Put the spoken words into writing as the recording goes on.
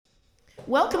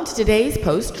Welcome to today's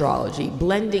Postrology,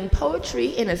 blending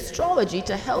poetry and astrology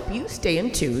to help you stay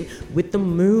in tune with the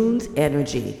moon's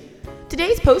energy.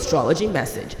 Today's Postrology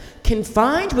message: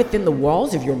 confined within the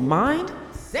walls of your mind,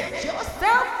 set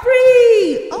yourself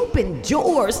free! Open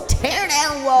doors, tear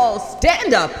down walls,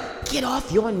 stand up, get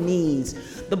off your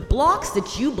knees. The blocks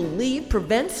that you believe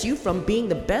prevents you from being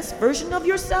the best version of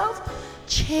yourself,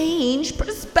 change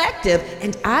perspective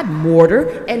and add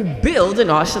mortar and build an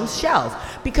awesome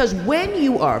shelf. Because when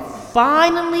you are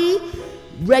finally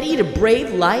ready to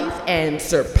brave life and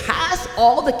surpass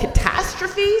all the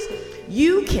catastrophes,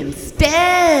 you can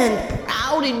stand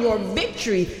proud in your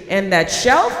victory, and that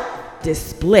shelf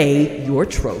display your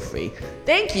trophy.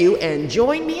 Thank you, and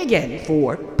join me again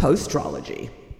for Postrology.